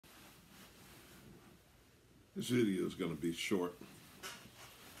This video is going to be short.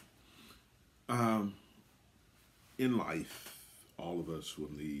 Um, in life, all of us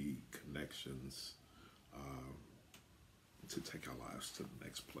will need connections um, to take our lives to the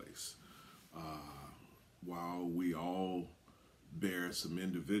next place. While we all bear some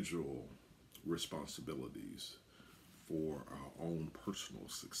individual responsibilities for our own personal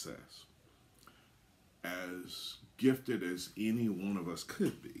success, as gifted as any one of us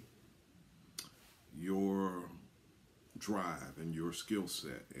could be, your drive and your skill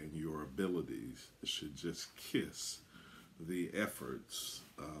set and your abilities should just kiss the efforts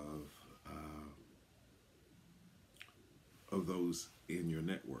of those in your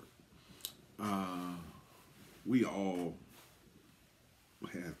network. We all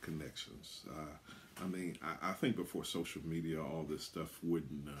have connections. I think before social media, all this stuff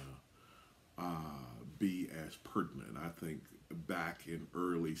wouldn't be as pertinent. I think back in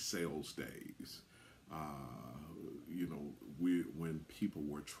early sales days, when people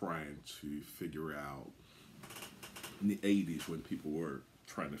were trying to figure out, in the 80s, when people were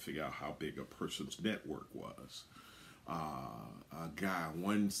trying to figure out how big a person's network was,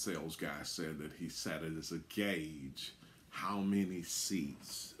 one sales guy said that he set it as a gauge: how many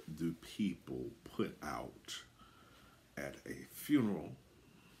seats do people put out at a funeral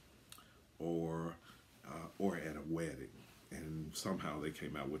or at a wedding? And somehow they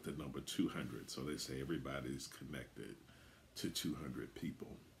came out with the number 200. So they say everybody's connected to 200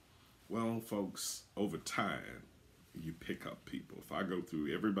 people. Well, folks, over time, you pick up people. If I go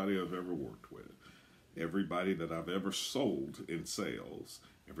through everybody I've ever worked with, everybody that I've ever sold in sales,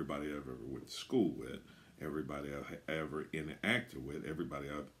 everybody I've ever went to school with, everybody I've ever interacted with, everybody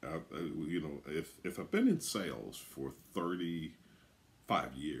if I've been in sales for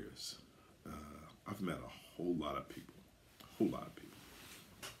 35 years, I've met a whole lot of people.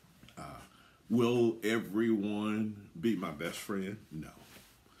 Will everyone be my best friend? No.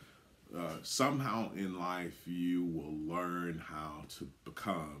 Somehow in life you will learn how to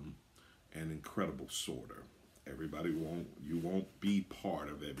become an incredible sorter. You won't be part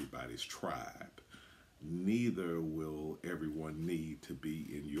of everybody's tribe. Neither will everyone need to be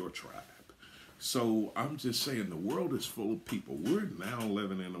in your tribe. So I'm just saying, the world is full of people. We're now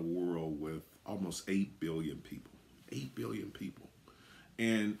living in a world with almost 8 billion people. 8 billion people.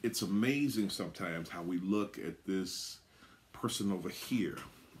 And it's amazing sometimes how we look at this person over here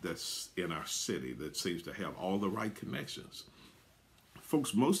that's in our city that seems to have all the right connections.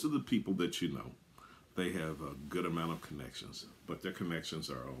 Folks, most of the people that you know, they have a good amount of connections, but their connections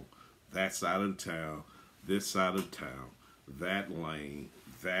are on that side of the town, this side of town, that lane,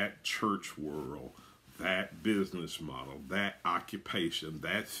 that church world, that business model, that occupation,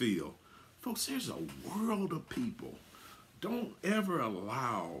 that field. Folks, there's a world of people. Don't ever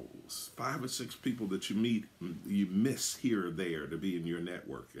allow 5 or 6 people that you miss here or there to be in your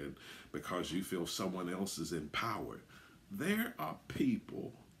network, and because you feel someone else is empowered. There are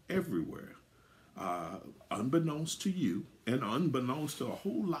people everywhere, unbeknownst to you and unbeknownst to a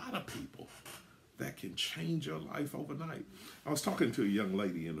whole lot of people, that can change your life overnight. I was talking to a young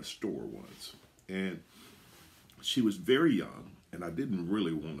lady in a store once, and she was very young, and I didn't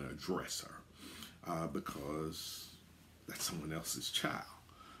really want to address her because that's someone else's child.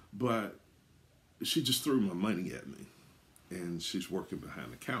 But she just threw my money at me, and she's working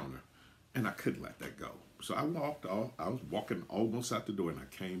behind the counter, and I couldn't let that go. So I walked off. I was walking almost out the door, and I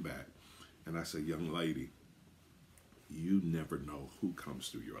came back, and I said, "Young lady, you never know who comes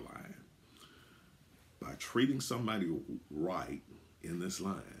through your line. By treating somebody right in this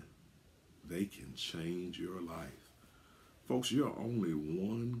line, they can change your life." Folks, you're only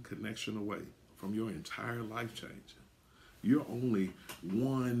one connection away from your entire life changing. You're only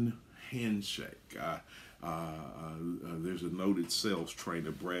one handshake. There's a noted sales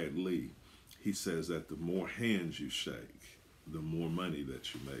trainer, Brad Lee. He says that the more hands you shake, the more money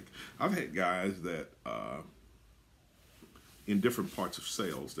that you make. I've had guys that, in different parts of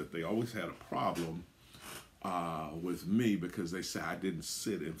sales, that they always had a problem with me because they say I didn't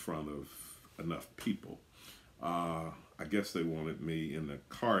sit in front of enough people. I guess they wanted me, in the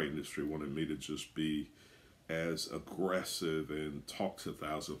car industry, wanted me to just be as aggressive and talk to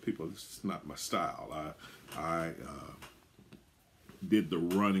thousands of people. This is not my style. I did the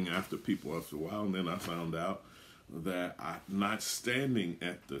running after people after a while, and then I found out that not standing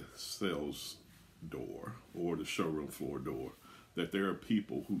at the sales door or the showroom floor door, that there are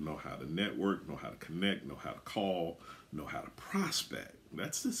people who know how to network, know how to connect, know how to call, know how to prospect.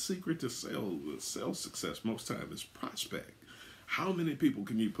 That's the secret to sales success most times, is prospect. How many people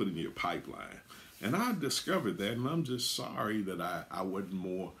can you put in your pipeline? And I discovered that, and I'm just sorry that I wasn't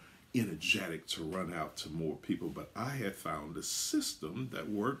more energetic to run out to more people, but I had found a system that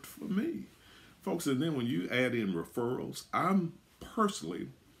worked for me. Folks, and then when you add in referrals, I'm personally,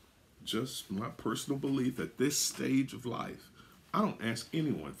 just my personal belief at this stage of life, I don't ask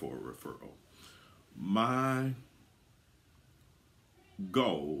anyone for a referral. My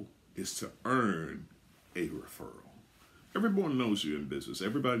goal is to earn a referral. Everyone knows you're in business.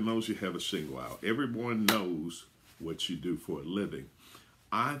 Everybody knows you have a shingle out. Everyone knows what you do for a living.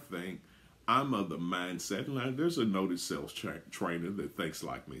 I think I'm of the mindset, and there's a noted sales trainer that thinks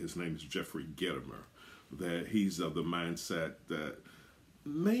like me. His name is Jeffrey Gitomer. That he's of the mindset that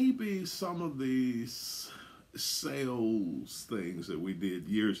maybe some of these sales things that we did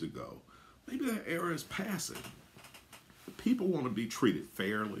years ago, maybe that era is passing. People want to be treated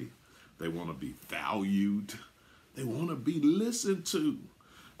fairly. They want to be valued. They want to be listened to.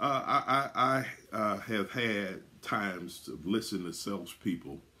 I have had times to listen to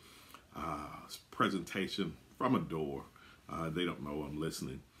salespeople presentation from a door. They don't know I'm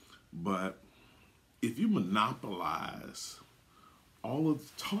listening. But if you monopolize all of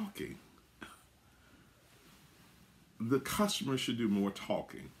the talking, the customer should do more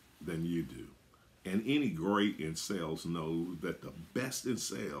talking than you do. And any great in sales know that the best in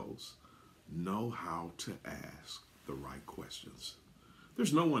sales know how to ask the right questions.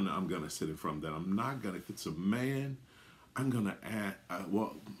 There's no one I'm going to sit in front of that I'm not going to, if it's a man, I'm going to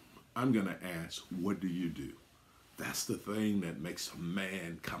ask, what do you do? That's the thing that makes a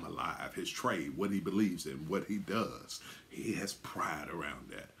man come alive, his trade, what he believes in, what he does. He has pride around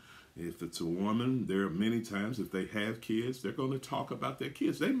that. If it's a woman, there are many times if they have kids, they're going to talk about their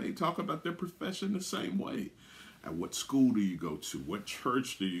kids. They may talk about their profession the same way. And what school do you go to? What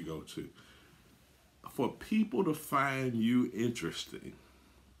church do you go to? For people to find you interesting,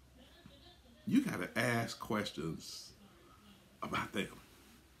 you got to ask questions about them.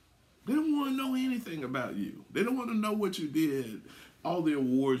 They don't want to know anything about you. They don't want to know what you did, all the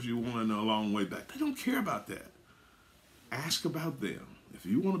awards you won a long way back. They don't care about that. Ask about them. If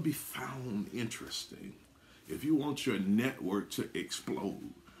you want to be found interesting, if you want your network to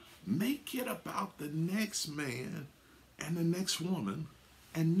explode, make it about the next man and the next woman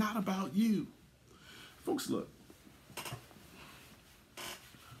and not about you. Folks, look,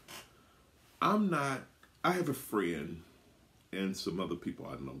 I have a friend and some other people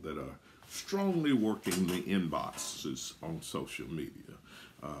I know that are strongly working the inboxes on social media.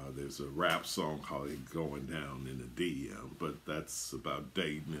 There's a rap song called Going Down in the DM, but that's about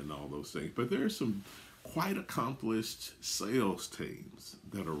dating and all those things. But there's some quite accomplished sales teams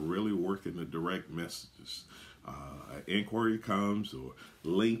that are really working the direct messages. Inquiry comes, or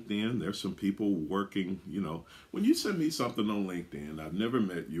LinkedIn, there's some people working, when you send me something on LinkedIn, I've never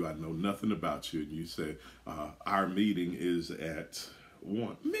met you, I know nothing about you, and you say, our meeting is at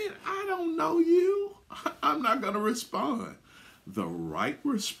 1. Man, I don't know you. I'm not going to respond. The right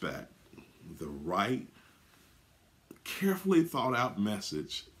respect, the right carefully thought out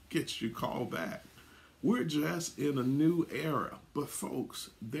message gets you called back. We're just in a new era. But folks,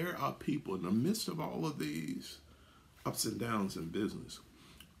 there are people in the midst of all of these ups and downs in business.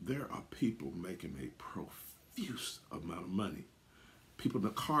 There are people making a profuse amount of money. People in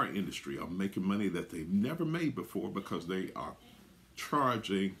the car industry are making money that they've never made before because they are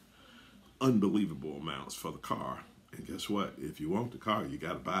charging unbelievable amounts for the car. And guess what? If you want the car, you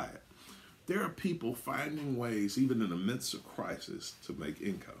got to buy it. There are people finding ways, even in the midst of crisis, to make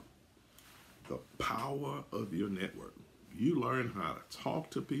income. The power of your network. You learn how to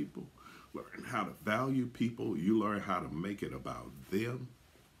talk to people, learn how to value people. You learn how to make it about them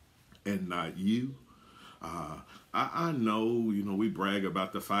and not you. I know, we brag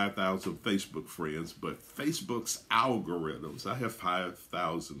about the 5,000 Facebook friends, but Facebook's algorithms, I have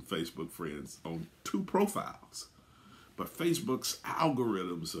 5,000 Facebook friends on 2 profiles. But Facebook's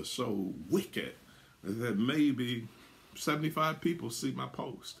algorithms are so wicked that maybe 75 people see my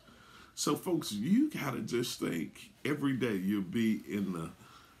post. So, folks, you got to just think every day you'll be in the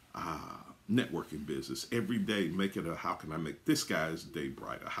networking business. Every day, make it how can I make this guy's day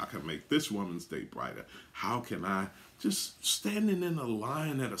brighter? How can I make this woman's day brighter? How can I just standing in a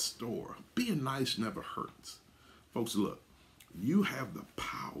line at a store? Being nice never hurts. Folks, look, you have the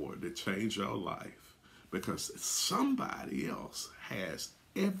power to change your life because somebody else has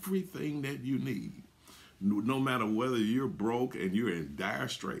everything that you need. No matter whether you're broke and you're in dire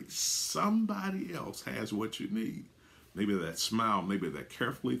straits, somebody else has what you need. Maybe that smile, maybe that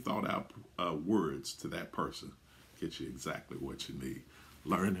carefully thought out words to that person gets you exactly what you need.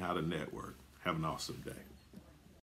 Learn how to network. Have an awesome day.